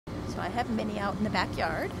I have Minnie out in the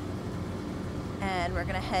backyard. And we're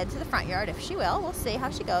gonna head to the front yard if she will. We'll see how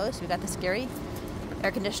she goes. We got the scary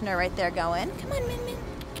air conditioner right there going. Come on, Min Min.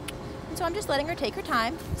 And so I'm just letting her take her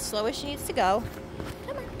time, as slow as she needs to go.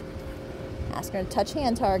 Come on. Ask her to touch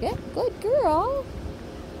hand target. Good girl.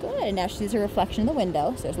 Good. And now she sees her reflection in the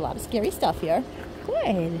window. So there's a lot of scary stuff here.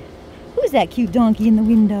 Good. Who's that cute donkey in the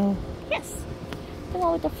window? Yes. The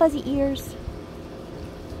one with the fuzzy ears.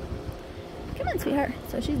 Come on, sweetheart.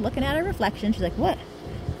 So she's looking at her reflection. She's like, what?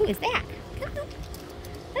 Who is that? Come on.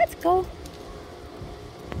 Let's go.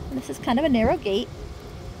 And this is kind of a narrow gate.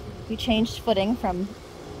 We changed footing from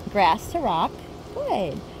grass to rock.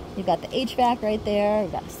 Good. You've got the HVAC right there.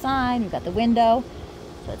 We've got a sign. We've got the window.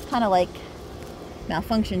 So it's kind of like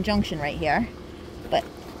malfunction junction right here. But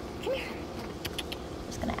come here. I'm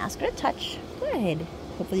just going to ask her to touch. Good.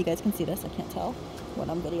 Hopefully you guys can see this. I can't tell what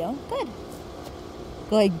I'm video. Good.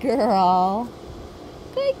 Good girl.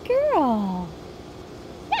 Good girl.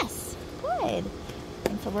 Yes. Good.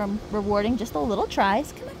 And so we're rewarding just a little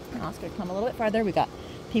tries. Come on. Oscar, come a little bit farther. We got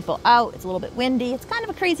people out. It's a little bit windy. It's kind of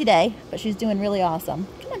a crazy day, but she's doing really awesome.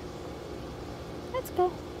 Come on. Let's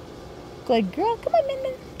go. Good girl. Come on, Min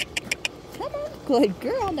Min. Come on. Good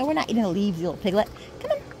girl. No, we're not eating the leaves, you little piglet.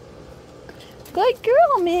 Come on. Good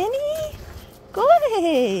girl, Minnie.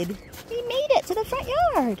 Good. We made it to the front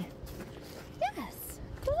yard. Yes.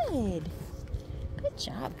 Good. Good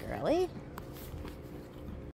job, girlie.